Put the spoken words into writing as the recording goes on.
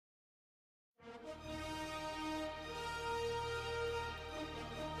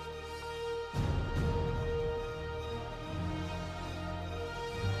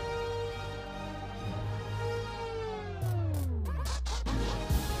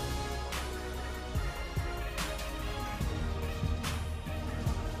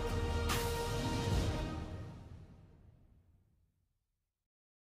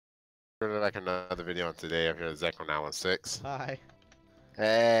back another video on today. I'm here with Zekro916. Hi.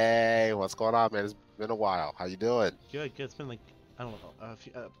 Hey, what's going on, man? It's been a while. How you doing? Good, good. It's been like, I don't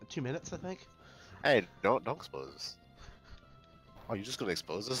know, 2 minutes, I think. Hey, don't expose us. Oh, you just gonna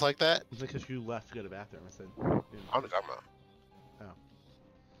expose us like that? Because you left to go to the bathroom. I said, I'm talking about. Oh.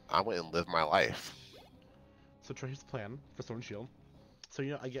 I went and lived my life. So Troy, here's the plan for Sword and Shield. So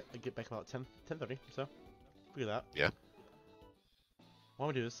I get back about 10:30 or so. Look at that. Yeah. What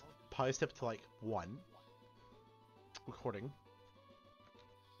I'm gonna do is probably step to like 1. Recording.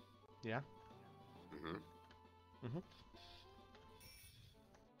 Yeah. Mhm.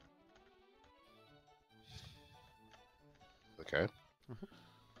 Okay.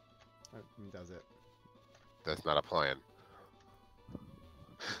 That was it. That's not a plan.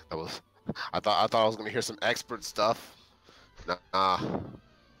 That was. I thought I was gonna hear some expert stuff. Nah.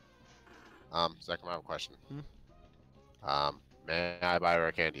 Zekro, I have a question. May I buy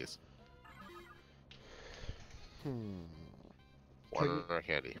rare candies? One rare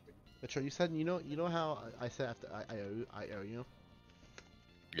candy. But Troy, you said you know how I said after I owe you.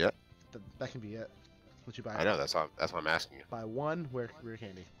 Yeah. That can be it. Let you buy. I know. That's why I'm asking you. Buy one rare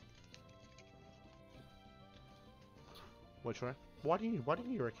candy. What, Troy? Why do you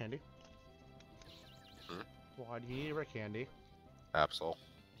need rare candy? Why do you need rare candy? Absol.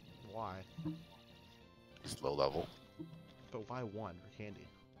 Why? It's low level. But why one rare candy?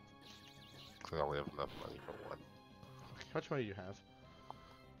 Because I only have enough money for one. How much money do you have?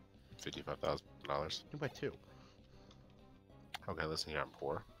 $55,000. You can buy 2. Okay, listen here, I'm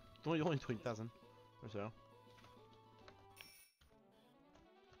poor. Only 20,000 or so.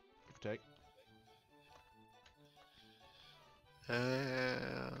 Give or take.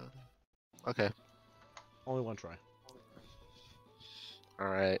 Okay. Only one try.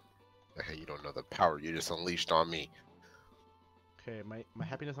 Alright. Hey, you don't know the power you just unleashed on me. Okay, my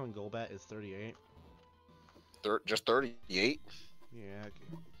happiness on Golbat is 38. Just 38? Yeah, okay.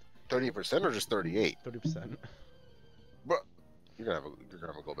 30% or just 38? 30%. Bro, you're gonna have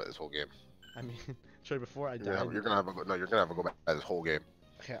a go back this whole game. I mean, Troy, before I You're died. you're gonna have a go back this whole game.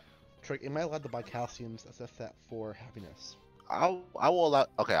 Okay, Troy, am I allowed to buy calciums as a set for happiness? I will allow.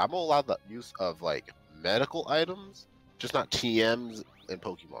 Okay, I'm gonna allow the use of like medical items, just not TMs and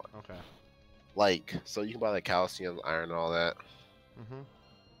Pokemon. Okay. Like, so you can buy like calcium, iron, and all that.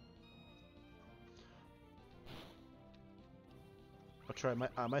 I'll try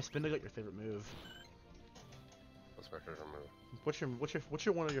my spin to get your favorite move. What's my favorite move? What's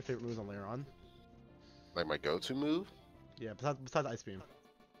your one of your favorite moves on Laron? Like my go-to move? Yeah, besides Ice Beam.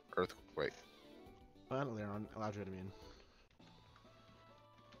 Earthquake. Well, not Laron, Eladrin, I mean.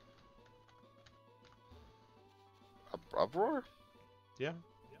 Uproar? Yeah.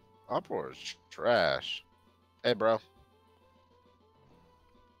 Uproar is trash. Hey, bro.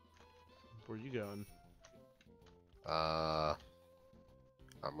 Where you going?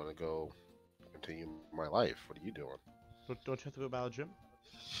 I'm gonna go continue my life. What are you doing? Don't you have to go battle gym?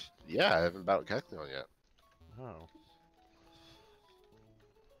 Yeah, I haven't battled Kecleon yet. Oh.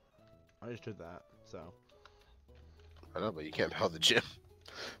 I just did that, so. I know, but you can't battle the gym.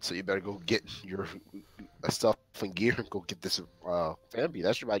 So you better go get your stuff and gear and go get this Fambi.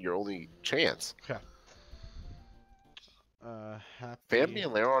 That's about your only chance. Okay. Happy. Fambi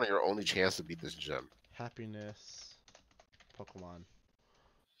and Laron are your only chance to beat this gym. Happiness. Pokemon.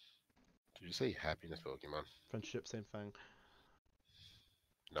 Did you say happiness Pokemon? Friendship, same thing.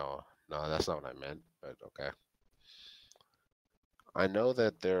 No, that's not what I meant, but okay. I know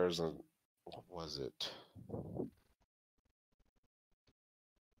that there's a... What was it?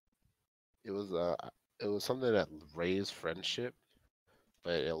 It was something that raised friendship,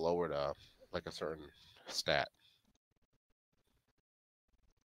 but it lowered like a certain stat.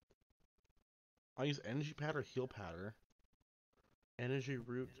 I'll use energy pad or heal powder. Energy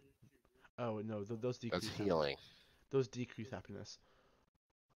root. Oh no, those decrease. That's healing. Those decrease happiness.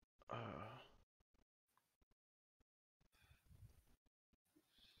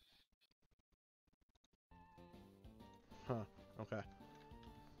 Huh. Okay.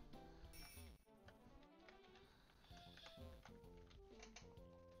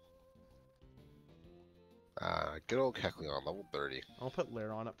 Good old Kecleon, level 30. I'll put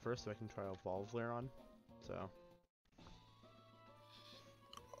Laron up first so I can try to evolve Laron. So.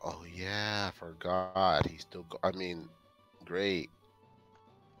 Oh yeah, I forgot. He's still. I mean, great.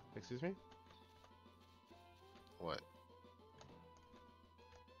 Excuse me? What?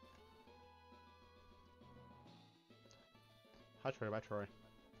 Hi Troy, bye Troy.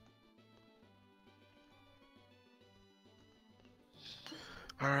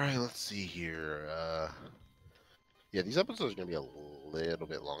 Alright, let's see here. Yeah, these episodes are gonna be a little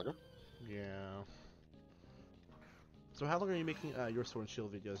bit longer. Yeah. So how long are you making your Sword and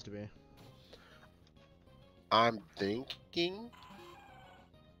Shield videos to be? I'm thinking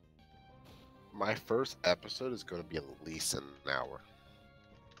my first episode is going to be at least an hour.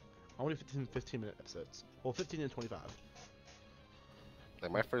 I want to do 15-minute episodes. Well, 15 and 25.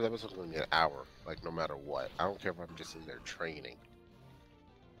 Like my first episode is going to be an hour, like no matter what. I don't care if I'm just in there training.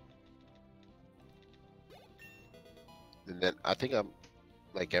 And then I think I'm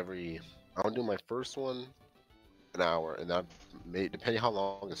like I'll do my first one an hour, and I've made, depending how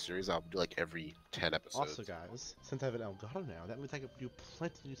long the series, I'll do like every 10 episodes. Also, guys, since I have an Elgato now, that means I can do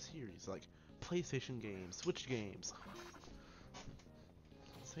plenty of new series, like PlayStation games, Switch games.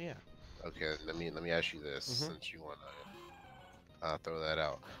 So yeah. Okay, let me ask you this, Mhm. since you want to throw that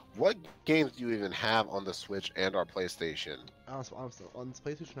out. What games do you even have on the Switch and our PlayStation? Honestly, on this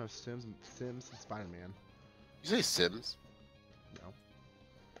PlayStation, I have Sims and Spider-Man. You say Sims? No.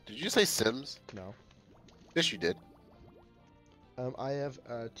 Did you say Sims? No. Yes, you did. I have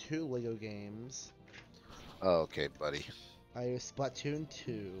 2 Lego games. Oh, okay, buddy. I have Splatoon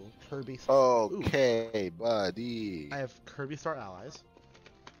 2, Kirby. Okay, buddy. I have Kirby Star Allies.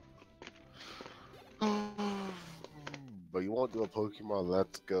 But you won't do a Pokemon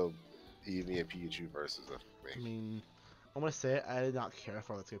Let's Go Eevee and Pikachu versus me. I mean, I'm gonna say it, I did not care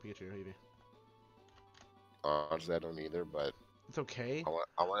for Let's Go Pikachu Eevee. Honestly, I don't either, but It's okay.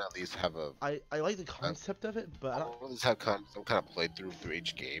 I want to at least have I like the concept of it, but I I don't. want to at least have some kind of playthrough through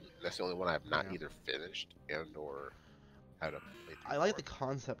each game. That's the only one I have not Yeah. either finished and or had a playthrough. I like the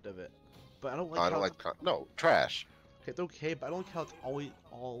concept of it, but I don't like. I how don't it's- like no trash. Okay, it's okay, but I don't like how it's always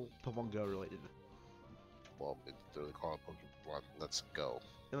all Pokemon Go related. Well, it's literally called Pokemon Let's Go.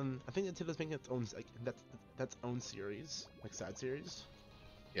 And then I think Nintendo's making its own like that's own series, like side series.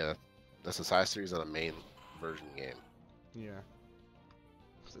 Yeah, that's a side series on a main version game. Yeah.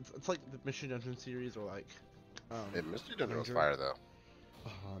 It's like the Mission Dungeon series or like. And Mystery Dungeon was Ranger. fire though.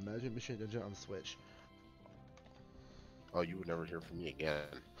 Oh, imagine Mission Dungeon on Switch. Oh, you would never hear from me again.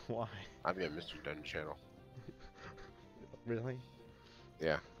 Why? I'd be a Mystery Dungeon channel. Really?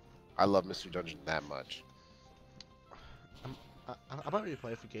 Yeah, I love Mystery Dungeon that much. I might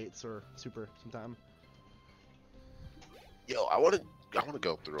replay it for Gates or Super sometime. Yo, I want to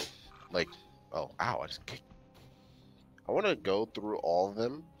go through, like, oh, ow, I just kicked. I want to go through all of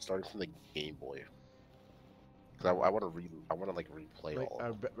them, starting from the Game Boy. Cause I want to like replay Like all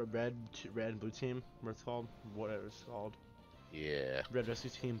of them. red and blue team, what it's called, whatever it's called. Yeah. Red rescue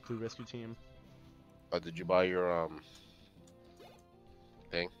team, blue rescue team. Oh, did you buy your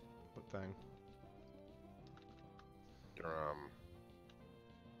thing? What thing? Your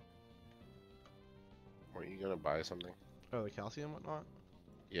weren't you gonna buy something? Oh, the calcium and whatnot.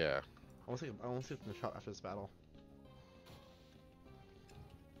 Yeah. I want to see it in the shop after this battle.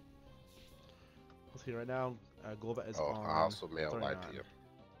 Let's see right now. Golbat is Oh, on. I also may have lied to 39. you.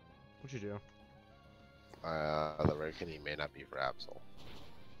 What'd you do? The reckoning may not be for Absol.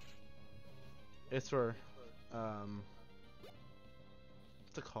 It's for what's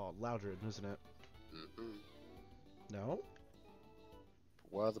it called? Loudred, isn't it? Mm-mm. No.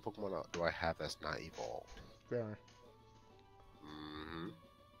 What other Pokemon do I have that's not evolved? Grammar. Mm-hmm.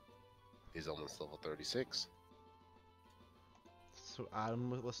 He's almost level 36. So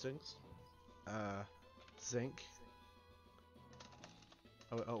item listings. Zinc.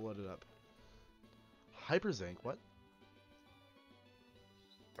 Oh, load it up. Hyper Zinc. What?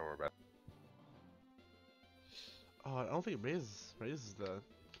 Don't worry about it. Oh, I don't think it raises the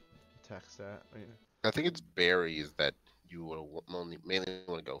attack stat. I mean, I think it's berries that you would mainly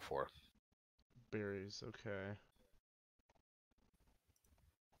want to go for. berries. Okay.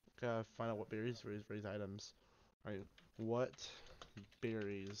 Gotta find out what berries raise items. Alright, what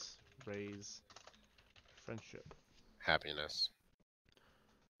berries raise friendship? Happiness.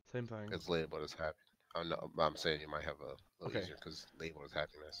 Same thing. It's labeled as happy. Oh no, I'm saying you might have a little Okay. easier because labeled as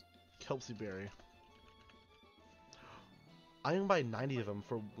happiness. Kelpsie berry. I can buy 90 of them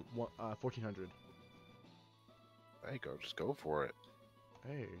for 1400. There you go, just go for it.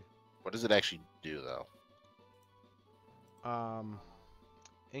 Hey. What does it actually do though?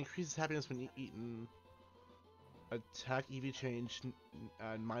 Increases happiness when eaten. Attack EV change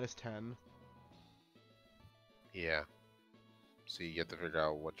minus 10. Yeah. See, you have to figure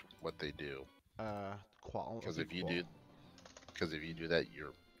out what they do. Qual. Because if you do that,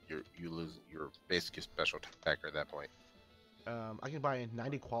 you lose your basically special attacker at that point. I can buy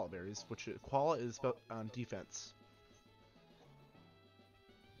 90 Qual berries, which Qual is defense.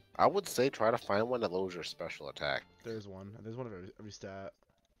 I would say try to find one that lowers your special attack. There's one. There's one of every stat.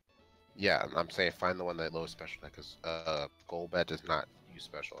 Yeah, I'm saying find the one that lowers special attack because Golbat does not use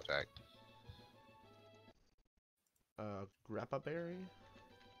special attack. Grappa Berry.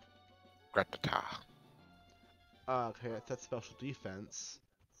 Gratata. Okay, that's special defense.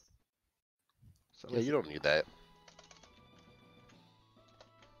 So Yeah, you don't need that.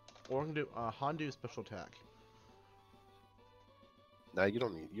 or we can do Hondu special attack. No, you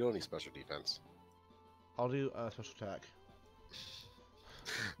don't need special defense. I'll do special attack.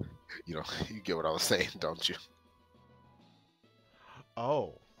 You know, you get what I was saying, don't you?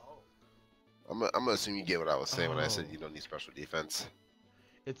 Oh. I'm gonna assume you get what I was saying when I said Oh. you don't need special defense.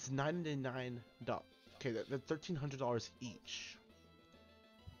 It's $99. Okay, that's $1,300 each.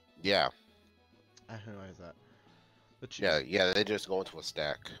 Yeah. I didn't realize that. Yeah. They just go into a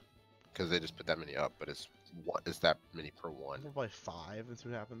stack because they just put that many up, but it's that many per one. We'll buy 5 and see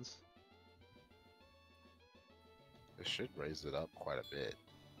what happens. It should raise it up quite a bit.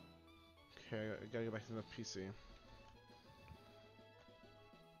 Okay, I gotta go back to the PC.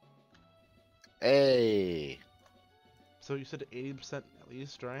 Hey. So you said 80% at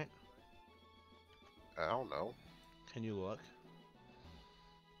least, right? I don't know. Can you look?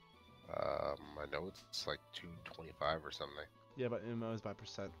 I know it's like 225 or something. Yeah, but MMO is by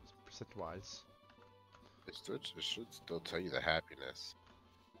percent wise. It should still tell you the happiness.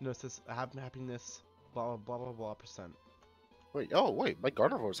 No, it says happiness, blah blah blah blah blah percent. Wait, my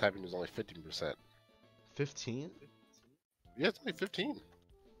Gardevoir's happiness is only 15%. 15? Yeah, it's only 15.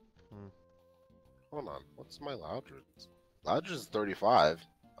 Hmm. Hold on, what's my Loudred's? Loudred's is 35.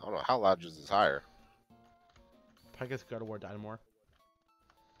 I don't know how Loudred's is higher. I guess God of War died more.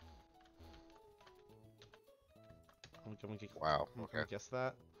 Wow, Can okay. we guess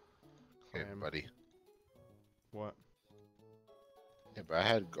that? Okay, buddy. What? Yeah, but I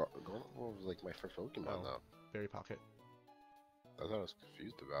had Gardevoir was like my first Pokemon though. Berry Pocket. That's what I was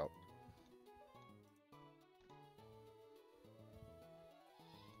confused about.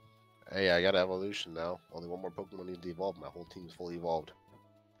 Hey, I got evolution now. Only one more Pokemon needs to evolve. My whole team's fully evolved.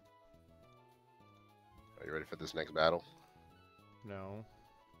 Are you ready for this next battle? No.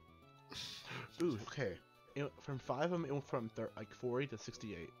 Ooh, okay. From 5 of them, it went from like 40 to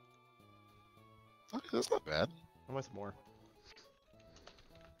 68. Okay, that's not bad. How much more?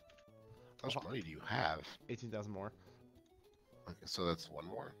 How much money do you have? 18,000 more. Okay, so that's one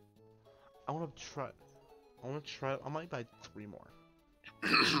more. I want to try. I might buy 3 more.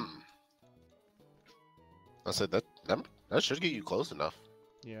 I said that should get you close enough.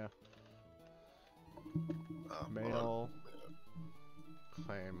 Yeah. Mail.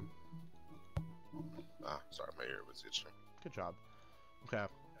 Claim. Sorry, my ear was itching. Good job. Okay.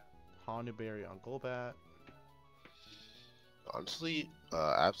 Honeyberry on Golbat. Honestly,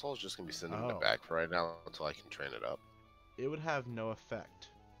 Absol's just gonna be sitting in the back for right now until I can train it up. It would have no effect.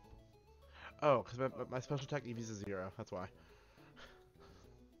 Oh, because my special attack EV is a 0. That's why.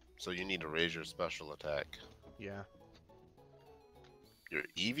 So you need to raise your special attack. Yeah. Your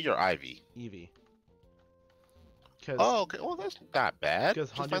Eevee or Ivy? Eevee. Oh, okay. Well, that's not bad.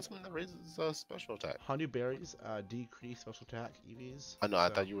 Because just find something that raises special attack. Honeyberries decrease special attack EVs. Oh no, I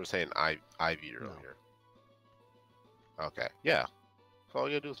thought you were saying Ivy earlier. No. Okay, yeah. So all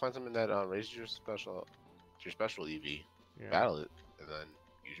you gotta do is find something that raises your special EV, battle it, and then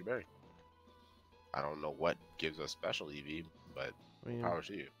use your berry. I don't know what gives a special EV, but power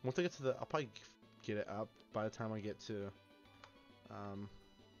to you. Once I get to I'll probably get it up by the time I get to,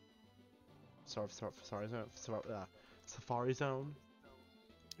 Safari Zone.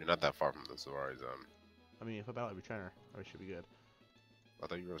 You're not that far from the Safari Zone. I mean, if I battle every trainer, I should be good. I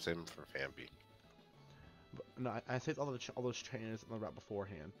thought you were gonna save him for Fampi. But, no, I saved all those trainers on the route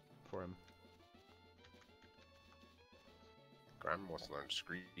beforehand for him. Grandma wants to learn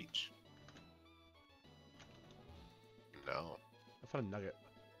Screech. No. I found a nugget.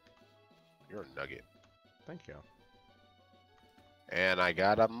 You're a nugget. Thank you. And I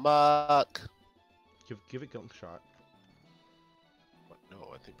got a muck. Give it Gunk Shot. What?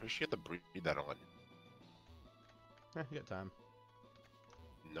 No, I think pretty sure you have to breed that on. You got time.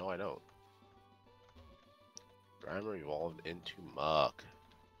 No, I don't. Grimer evolved into Muck.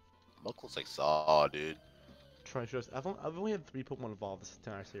 Muck looks like Saw, dude. Try shows. I've only had 3 Pokemon evolve this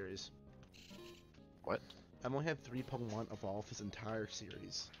entire series. What? I've only had 3 Pokemon evolve this entire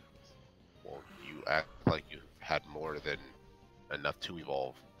series. Well, you act like you had more than enough to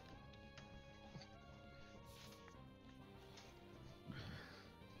evolve.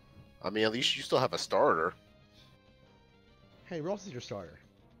 I mean, at least you still have a starter. Hey, Ross is your starter.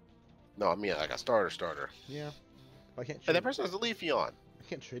 No, I mean like a starter. Yeah. I can't. Hey, that person has a Leafeon. I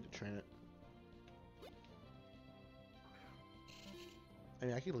can't trade it, train it. I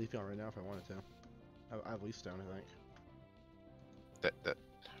mean, I could Leafeon right now if I wanted to. I have Leaf Stone, I think.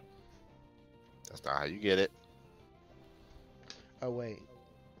 That's not how you get it. Oh wait.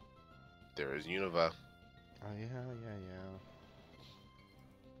 There is Unova. Oh yeah.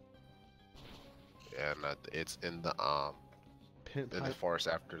 And it's in the Pin forest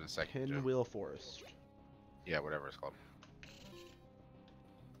after the second gym. Pinwheel Forest. Yeah, whatever it's called.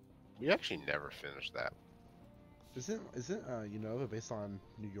 We actually never finished that. Isn't Unova based on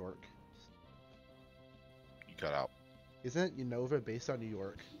New York? You cut out. Isn't Unova based on New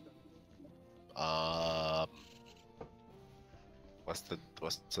York? Um, what's the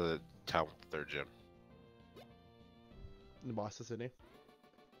town with the third gym? In Boston City?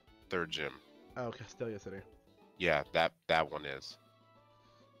 Third gym. Oh, Castelia City. Yeah, that one is.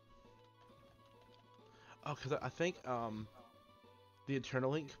 Oh, because I think the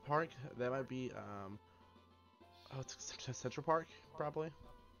Eternal Link Park, that might be oh, it's Central Park probably.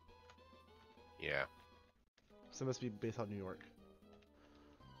 Yeah. So it must be based on New York.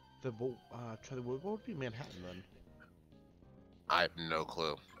 What would be Manhattan then? I have no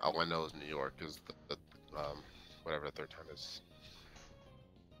clue. All I know is New York is the whatever the third town is.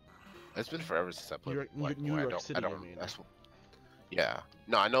 It's been forever since I played. New York City, I don't. I mean. That's what, yeah.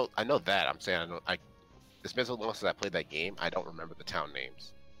 No, I know that. I'm saying it's been so long since I played that game. I don't remember the town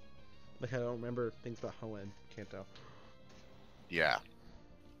names. Like I don't remember things about Hoa and Kanto. Yeah.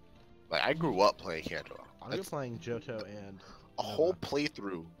 Like I grew up playing Kanto. I was playing Johto and a whole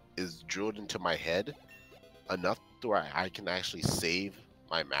playthrough is drilled into my head enough to where I can actually save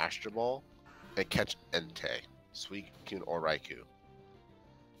my Master Ball and catch Entei, Suicune, or Raikou.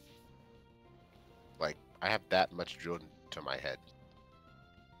 Like I have that much drilled into my head.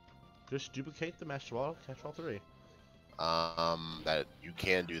 Just duplicate the Master Ball, catch all three. That you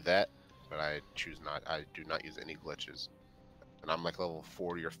can do that, but I choose not. I do not use any glitches, and I'm like level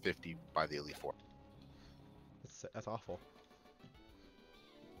 40 or 50 by the Elite Four. That's awful.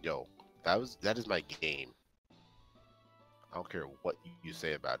 Yo, that is my game. I don't care what you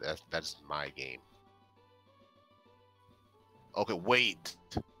say about it. That's my game. Okay, wait.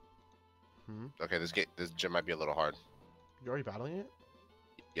 Okay, this gym might be a little hard. You're already battling it?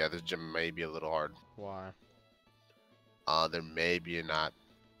 Yeah, this gym may be a little hard. Why? There may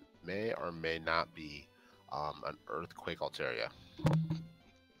or may not be an earthquake Altaria.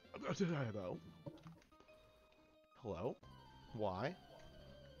 Hello? Hello? Why?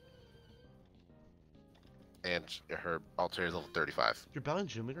 And her Altaria is level 35. You're battling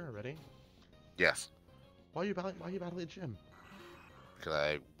gym leader already? Yes. Why are you battling the gym? Because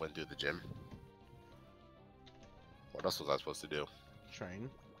I went through the gym. What else was I supposed to do? Train.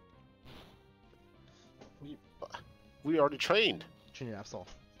 We already trained. Train your Absol.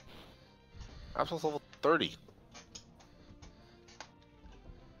 Absol's level 30.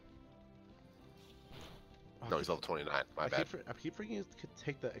 No, he's level 29. My bad. I keep forgetting you could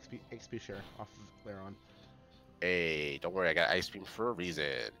take the XP share off of Laron. Hey, don't worry. I got Ice Beam for a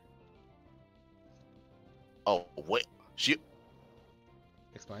reason. Oh, wait.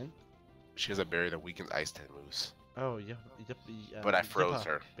 Explain? She has a berry that weakens Ice 10 moves. Oh, yeah. But I froze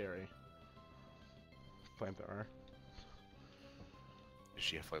her. Berry. Flamethrower. If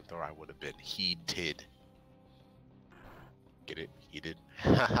she had Flamethrower, I would have been heated. Get it? Heated?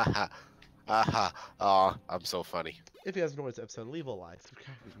 Ha ha. Oh, I'm so funny. If you guys enjoyed this episode, leave a like.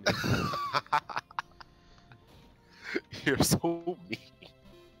 You're so mean.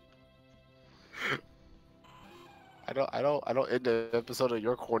 I don't end the episode of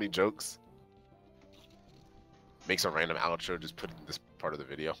your corny jokes. Makes a random outro, just put it in this part of the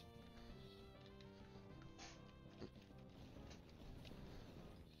video.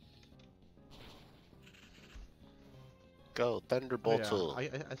 Go Thunderbolt! Oh, yeah.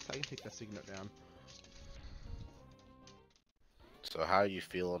 I can take that signal down. So how are you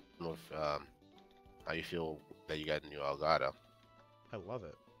feeling with how you feel that you got a new Elgato? I love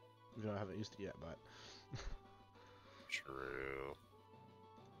it. You know, I haven't used it yet, but True.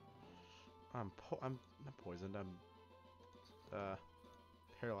 I'm not poisoned. I'm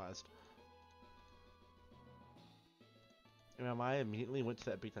paralyzed. And I immediately went to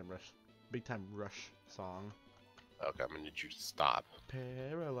that Big Time Rush song. Okay, I'm gonna need you to stop.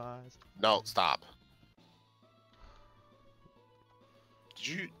 Paralyzed. No, stop.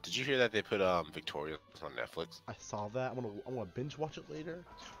 Did you hear that they put Victorious on Netflix? I saw that. I'm gonna binge watch it later.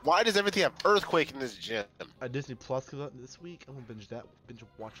 Why does everything have earthquake in this gym? Disney Plus comes out this week. I'm gonna binge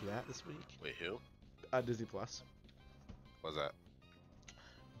watch that this week. Wait, who? Disney Plus. What's that?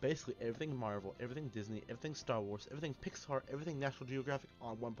 Basically everything Marvel, everything Disney, everything Star Wars, everything Pixar, everything National Geographic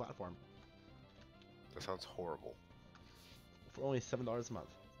on one platform. That sounds horrible. For only $7 a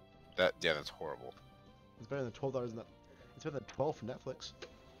month. Yeah, that's horrible. It's better than $12 It's better than $12 for Netflix.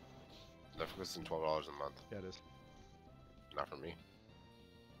 Netflix is $12 a month. Yeah, it is. Not for me.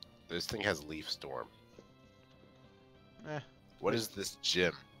 This thing has Leaf Storm. Eh. What is this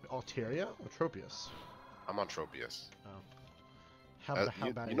gym? Altaria or Tropius? I'm on Tropius. Oh. How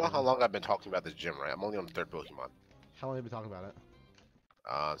bad You know how long I've been talking about this gym, right? I'm only on the 3rd Pokemon. How long have you been talking about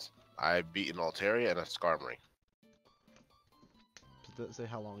it? I've beaten Altaria and a Skarmory. Does it say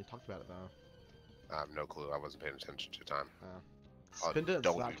how long you talked about it though? I have no clue. I wasn't paying attention to time. Spinda and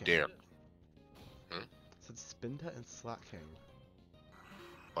don't Slap you King. dare. It said Spinda and Slap King.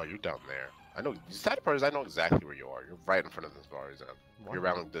 Oh, you're down there. I know. The sad part is I know exactly where you are. You're right in front of this Charizard. You're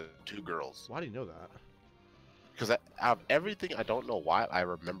around the 2 girls. Why do you know that? Because out of everything, I don't know why I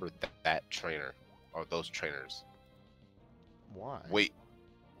remember that trainer or those trainers. Why? Wait,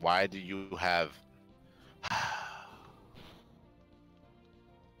 why do you have?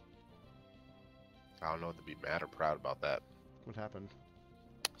 I don't know what to be mad or proud about that. What happened?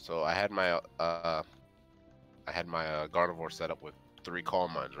 So I had my Gardevoir set up with 3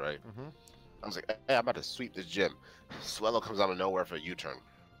 Calm Minds, right? Mm-hmm. I was like, hey, I'm about to sweep this gym. Swellow comes out of nowhere for a U-turn.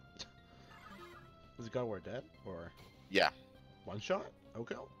 Is Gardevoir dead or? Yeah. One shot?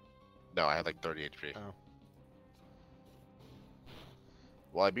 Okay. No, I had like 30 HP. Oh.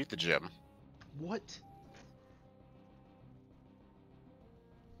 Well, I beat the gym. What?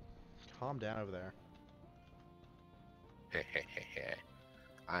 Calm down over there.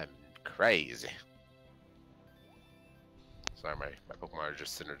 I'm crazy. Sorry, my Pokemon are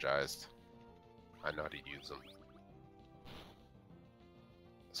just synergized. I know how to use them.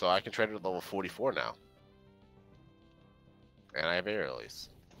 So I can train at level 44 now. And I have Air Release.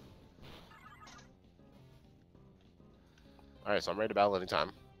 Alright, so I'm ready to battle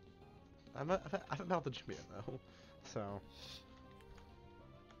anytime. I haven't battled the gym yet though. So.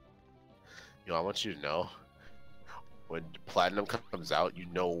 Yo, I want you to know, when Platinum comes out, you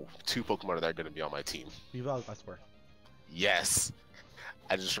know 2 Pokemon are going to be on my team. You battled Gliscor. Yes!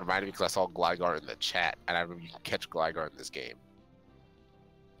 I just reminded me because I saw Gligar in the chat, and I remember you can catch Gligar in this game.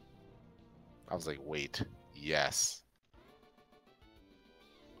 I was like, wait, yes.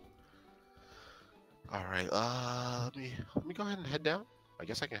 Alright, let me go ahead and head down. I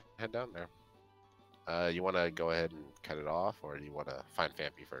guess I can head down there. You want to go ahead and cut it off, or do you want to find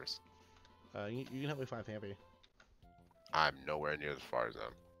Fampy first? You can help me find Fampy. I'm nowhere near the far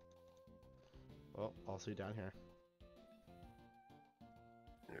zone. Well, I'll see you down here.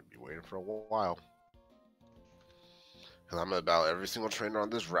 I'm gonna be waiting for a while. Because I'm gonna battle every single trainer on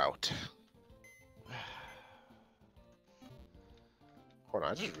this route. Hold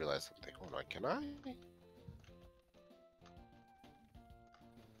on, I just realized something. Hold on, can I?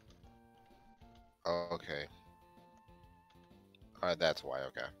 Oh, okay. Alright, that's why,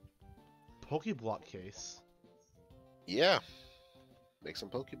 okay. Pokeblock case. Yeah. Make some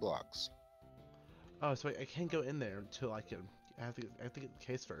Pokeblocks. Oh, so I can't go in there until I can. I have to get the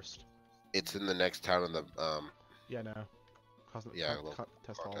case first. It's in the next town in the Yeah, no. yeah,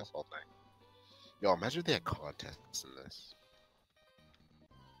 Test contest hall. all thing. Yo, imagine if they had contests in this.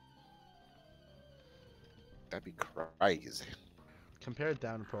 That'd be crazy. Compare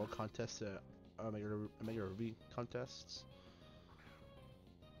Down Pro contests to Omega Ruby contests.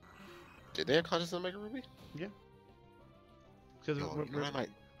 Did they have contests in Mega Ruby? Yeah. Because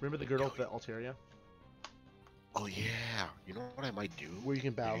remember the girl with the Altaria? Oh yeah. You know what I might do? Where you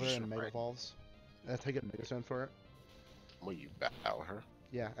can battle her and right. Mega Evolves. And take a Mega Stone for it. Will you battle her?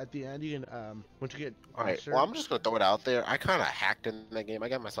 Yeah, at the end you can once you get Alright, well I'm just gonna throw it out there. I kinda hacked in that game. I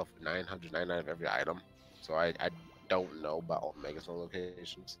got myself 999 of every item. So I don't know about all Mega Stone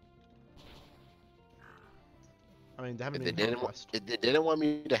locations. I mean, they haven't If been Conquest. if they didn't want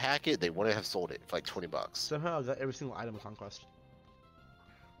me to hack it, they wouldn't have sold it for like 20 bucks. Somehow I got every single item in Conquest.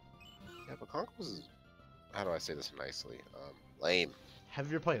 Yeah, but Conquest is, how do I say this nicely? Lame. Have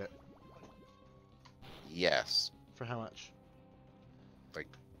you ever played it? Yes. For how much? Like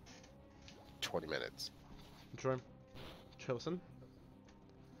 20 minutes. Troy, listen.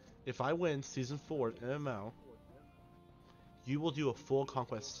 If I win Season 4 in MMO, you will do a full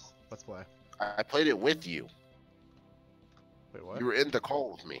Conquest Let's Play. I played it with you. Wait, what? You were in the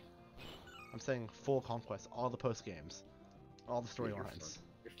call with me. I'm saying full Conquest, all the post games, all the storylines.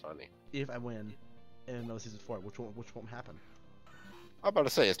 You're funny. If I win MMO Season 4, which won't happen. I'm about to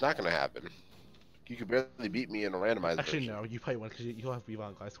say, it's not going to happen. You could barely beat me in a randomizer. Actually, version. no, you probably win because you'll have Viva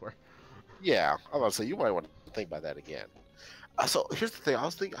and Gliscor. Yeah, I'm about to say, you might want to think about that again. So here's the thing. I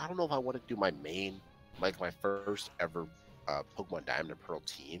was thinking, I don't know if I want to do my main, like my first ever Pokemon Diamond and Pearl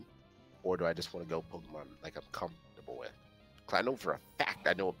team, or do I just want to go Pokemon like I'm comfortable with? Because I know for a fact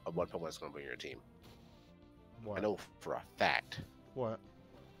I know what Pokemon is going to be in your team. What? I know for a fact. What?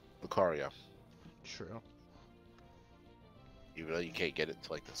 Lucario. True. Even though you can't get it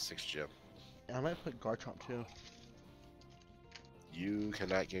to like the 6th gym. And I might put Garchomp too. You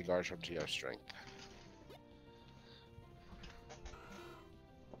cannot get Garchomp to your strength.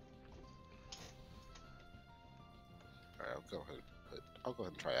 Alright, I'll go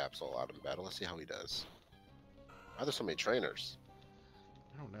ahead and try Absol out in battle. Let's see how he does. Why are there so many trainers?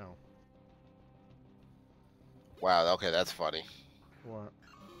 I don't know. Wow, okay, that's funny. What?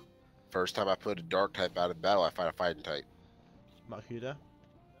 First time I put a dark type out in battle, I fight a fighting type. Makuda?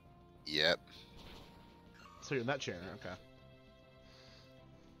 Yep. So you're in that trainer, okay.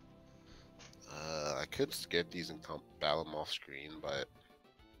 I could skip these and battle them off screen, but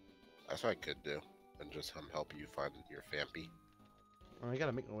that's what I could do. And just help you find your Fampy. Well, I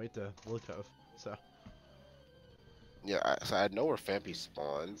gotta make my way to Wood Cove, so. Yeah, so I know where Fampy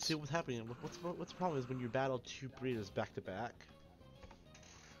spawns. See what's happening. What's the problem is when you battle 2 breeders back to back.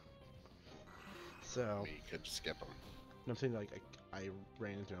 So. You could skip them. I'm saying like I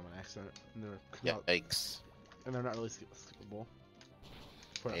ran into them on accident, and they're Yeah, yikes. and they're not really skippable.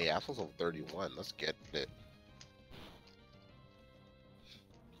 Hey, Apple's on 31. Let's get it.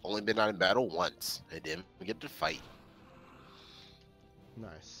 Only been out in battle once. I didn't get to fight.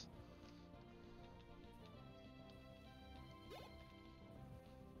 Nice.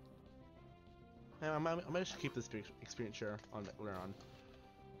 Yeah, I might just keep this experience share on later on.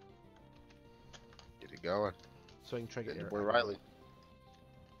 Get it going. So I can try to Get get your boy Riley.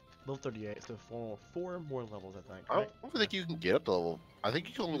 level 38, so four more levels, I think. I Right? don't think you can get up to level. I think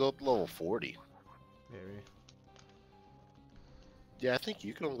you can only go up to level 40. Maybe. Yeah, I think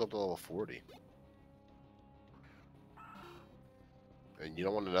you can only go up to level 40. And you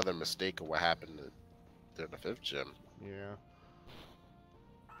don't want another mistake of what happened during the 5th gym. Yeah.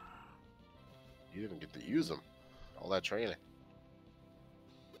 You didn't get to use them. All that training.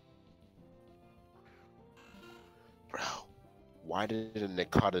 Bro, why did a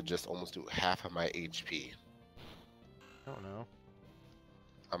Nikata just almost do half of my HP? I don't know.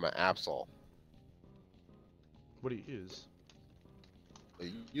 I'm an Absol. What do you use?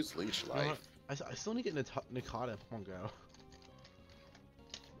 You use Leech You know what? Life. I still need to get Nikata on Go.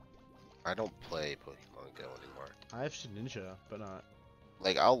 I don't play Pokemon Go anymore. I have Shedinja, but not.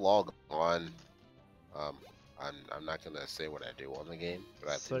 Like, I'll log on. I'm not gonna say what I do on the game, but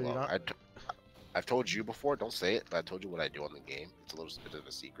I So do. you're not... I've told you before. Don't say it, but I told you what I do on the game. It's a little bit of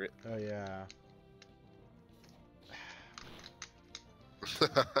a secret. Oh yeah.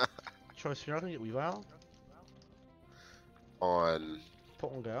 Choice, you're not gonna get Weavile On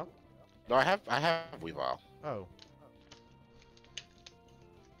Pokemon Go? no, I have Weavile. Oh.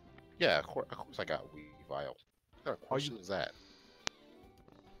 Yeah, of course I got Weavile. What kind of question is that?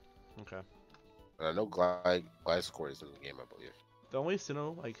 Okay. And I know Gliscor is in the game, I believe. The only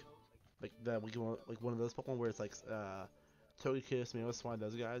Sinnoh like that we can like one of those Pokemon where it's like Togekiss, Mamoswine,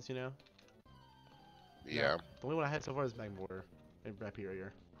 those guys, you know? Yeah. The only one I had so far is Magmortar and Rhyperior.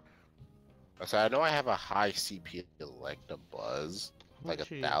 So I know I have a high CP Electabuzz, like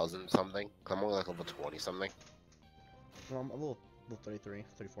 1,000 something. I'm only like level 20 something. Well, I'm a little 33,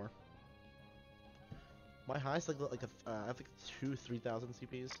 34. My highest I have like 3,000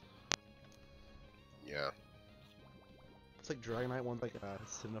 CPs. Yeah. It's like Dragonite, one's like a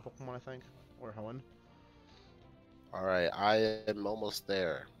Sinnoh Pokemon, I think, or Hoenn. Alright, I am almost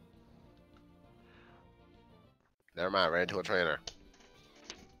there. Never mind, I ran into a trainer.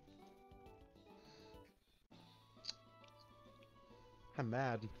 I'm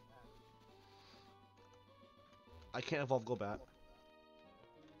mad. I can't evolve Golbat.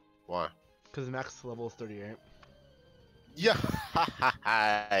 Why? Because the max level is 38.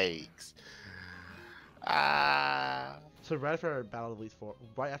 Yikes. Ah. So right after I battle Elite Four,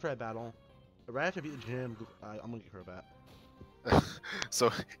 right after I beat the gym, I'm gonna get Crobat.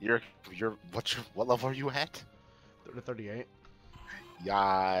 So what level are you at? 38.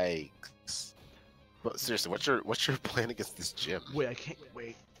 Yikes. But seriously, what's your plan against this gym? Wait, I can't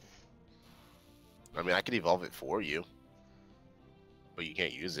wait. I mean, I could evolve it for you, but you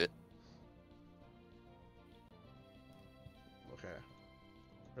can't use it. Okay.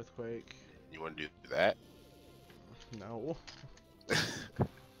 Earthquake. You want to do that? No.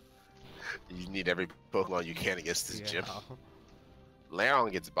 You need every Pokemon you can against this gym. Yeah.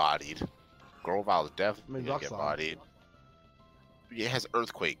 Lairon gets bodied. Grovyle is definitely gonna get Roxanne. bodied. It has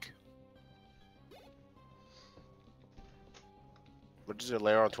Earthquake. What does it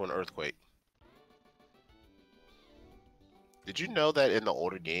layer onto an Earthquake? Did you know that in the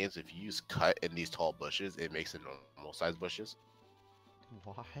older games, if you use cut in these tall bushes, it makes it normal size bushes?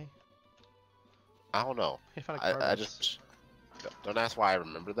 Why? I don't know. I found a I just don't ask why I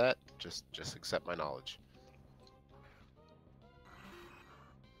remember that. Just accept my knowledge.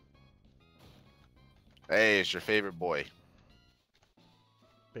 Hey, it's your favorite boy.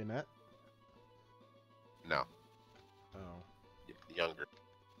 Bayonet? No, Oh. younger.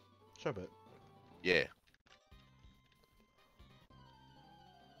 Chub it. Yeah.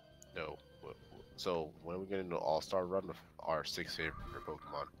 No. So when are we getting to All-Star run with our 6 favorite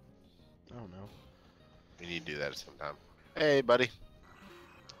Pokemon? I don't know. We need to do that sometime. Hey, buddy.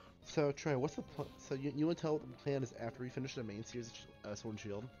 So, Trey, what's the plan? So, you want to tell what the plan is after we finish the main series of Sword and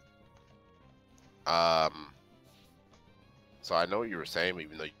Shield? Um. So I know what you were saying,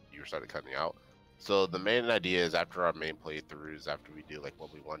 even though you were starting cutting out. So the main idea is after our main playthroughs, after we do like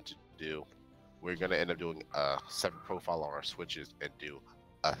what we want to do, we're gonna end up doing a separate profile on our switches and do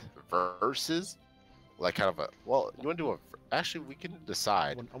a versus, like kind of a. Well, you want to do a? Actually, we can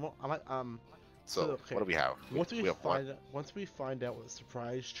decide. I might, So okay. what do we have? Once we have one. find out what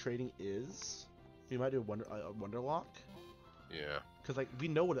surprise trading is, we might do a wonder lock. Yeah. Cause like we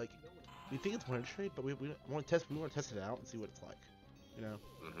know what like we think it's wonder trade, but we want to test it out and see what it's like. You know.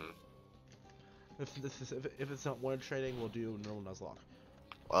 Mhm. If it's not wonder trading, we'll do normal Nuzlocke.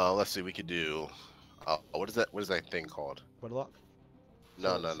 Let's see. We could do. What is that? What is that thing called? Wonder lock.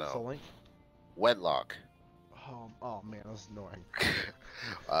 No, no, no. Soul Link. Wedlock. Oh man, that was annoying.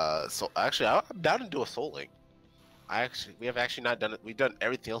 So actually, I'm down to do a Soul Link. We have actually not done it. We've done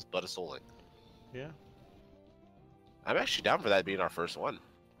everything else but a Soul Link. Yeah. I'm actually down for that being our first one.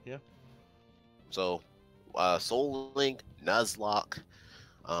 Yeah. So, Soul Link, Nuzlocke,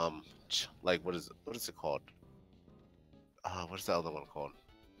 like what is it called? What is the other one called?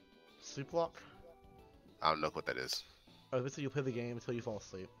 Sleep lock. I don't know what that is. Oh, this is you play the game until you fall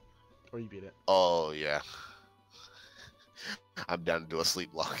asleep, or you beat it. Oh yeah. I'm down to do a sleep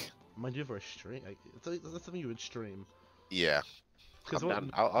lock. Might do it for a stream. Like, that's something you would stream. Yeah. Because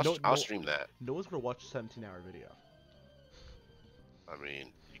I'll stream that. No one's gonna watch a 17-hour video. I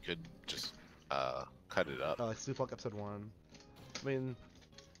mean, you could just cut it up. Like Sleepwalk episode 1. I mean,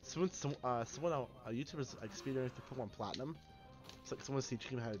 someone a YouTuber's like speedrunning through Pokemon Platinum. It's like someone's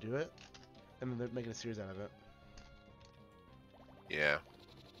teaching him how to do it, and then they're making a series out of it. Yeah.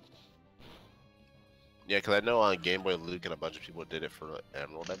 Yeah, because I know on Game Boy Luke and a bunch of people did it for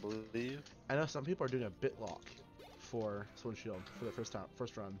Emerald, I believe. I know some people are doing a bit lock for Sword and Shield for the first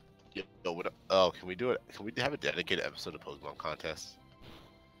run. Oh, can we do it? Can we have a dedicated episode of Pokemon contests?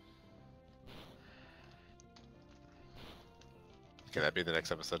 Can that be the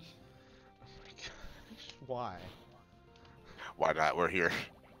next episode? Oh my gosh, why? Why not? We're here.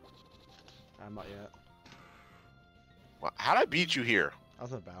 I'm not yet. How'd I beat you here? I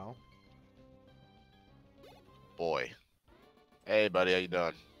was in a battle. Boy. Hey, buddy, how you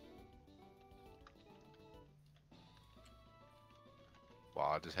doing? Well,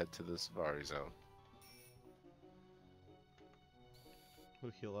 I'll just head to the Safari Zone.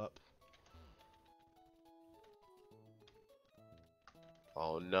 We'll heal up.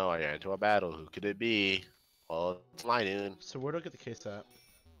 Oh no, I ran into a battle. Who could it be? Well, it's Linoon. So where do I get the case at?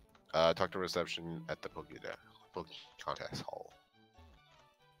 Talk to reception at the Poke Contest Hall.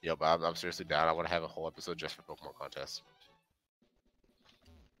 Yo, but I'm seriously down. I want to have a whole episode just for Pokemon contests.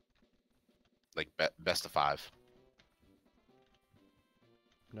 Like, best of 5.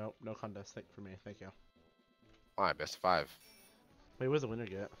 Nope, no contest for me. Thank you. Why? Best of 5. Wait, what does the winner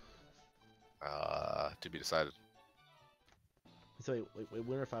get? To be decided. So wait,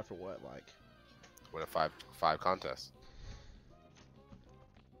 winner 5 for what? Like? Win a 5 contests.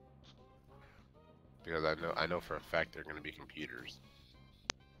 Because I know for a fact they're going to be computers.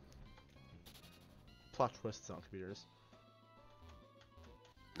 Plot twists on computers.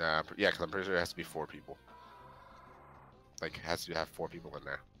 Nah, yeah, because I'm pretty sure it has to be 4 people. Like, it has to have 4 people in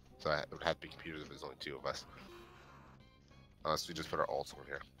there. So it would have to be computers if there's only 2 of us. Unless we just put our alts on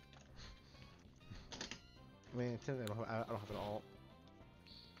here. I mean, technically I don't have an alt.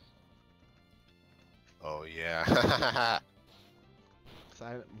 Oh, yeah. Cause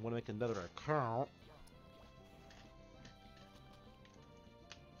I want to make another account.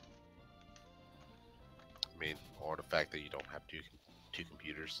 I mean, or the fact that you don't have two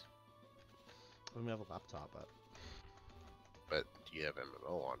computers. We have a laptop, But do you have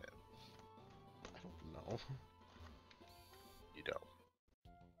MMO on it? I don't know. You don't.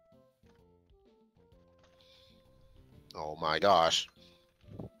 Oh my gosh.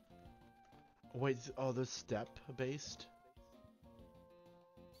 Wait, oh, they're step based?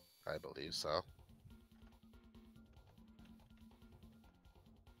 I believe so.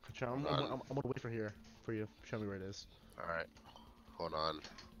 I'm gonna wait for you. Show me where it is. Alright. Hold on.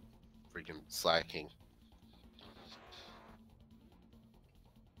 Freaking slacking.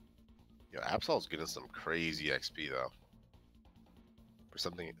 Yo, Absol's getting some crazy XP though. For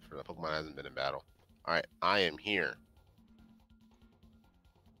the Pokemon that hasn't been in battle. Alright, I am here.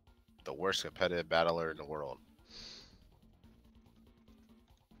 The worst competitive battler in the world.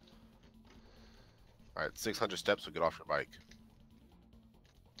 Alright, 600 steps will get off your bike.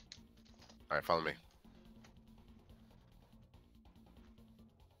 Alright, follow me.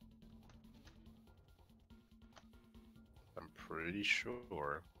 I'm pretty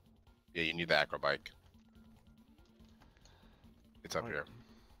sure. Yeah, you need the acro bike. It's up here.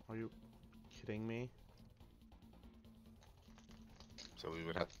 Are you kidding me? So we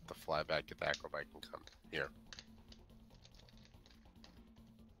would have to fly back, get the acro bike, and come here.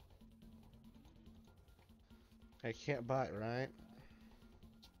 I can't buy it, right?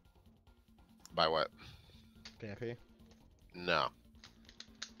 By what? Dampy. No.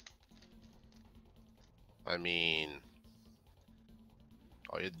 I mean,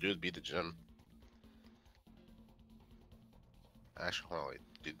 all you have to do is beat the gym. Actually, hold on,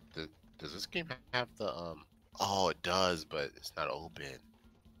 wait. Does this game have the Oh, it does, but it's not open.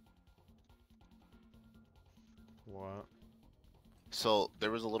 What? So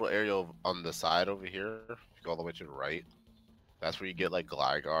there was a little area on the side over here. If you go all the way to the right, that's where you get like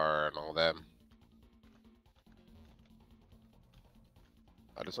Gligar and all that.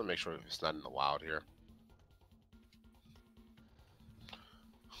 I just want to make sure it's not in the wild here.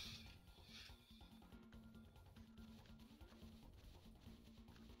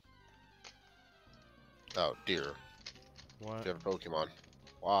 Oh dear. What? You have a Pokemon.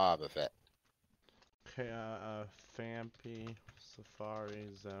 Wobbuffet. Okay, Fampy, Safari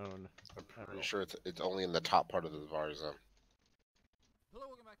Zone. I'm pretty sure it's only in the top part of the Safari Zone. Hello,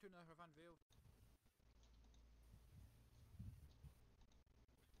 welcome back to another fun video.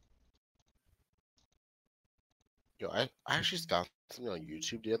 Yo, I actually found something on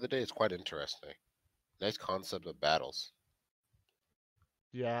YouTube the other day. It's quite interesting. Nice concept of battles.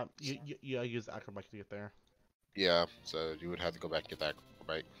 Yeah, you use Acrobat to get there. Yeah, so you would have to go back and get that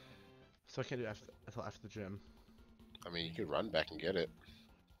right. So I can't do it until after the gym. I mean, you could run back and get it.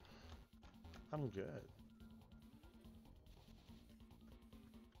 I'm good.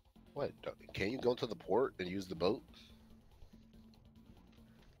 What? Can you go to the port and use the boat?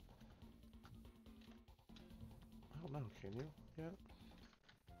 I don't know, can you?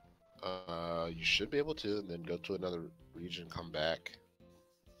 Yeah. You should be able to, and then go to another region, come back.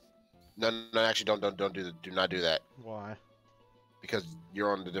 No, actually, do not do that, Why? because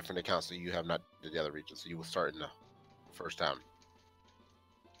you're on the different account, so you have not did the other region, so you will start in the first town.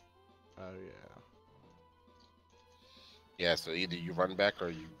 Oh yeah. Yeah, so either you run back or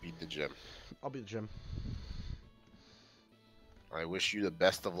you beat the gym. I'll be the gym. I wish you the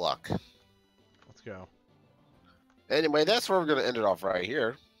best of luck. Let's go. Anyway, that's where we're gonna end it off right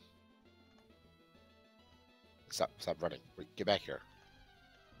here. Stop running. Get back here.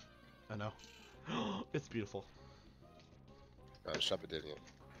 I know. It's beautiful. Shove it, didn't you?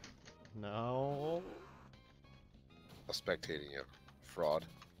 No. I'm spectating you. Fraud.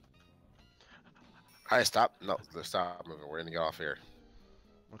 Alright, stop. No, stop moving. We're gonna get off here.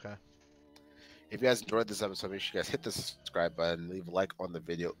 Okay. If you guys enjoyed this episode, make sure you guys hit the subscribe button, leave a like on the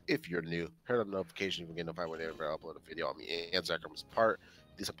video if you're new, turn on notifications, you can get notified whenever I upload a video on me and Zachar's part.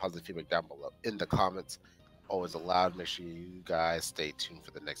 Leave some positive feedback down below in the comments. Always allowed. Make sure you guys stay tuned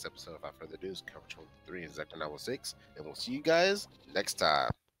for the next episode. Without further ado, it's Coverage 3 and Zachar 916, and we'll see you guys next time.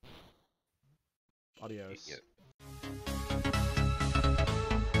 Adios.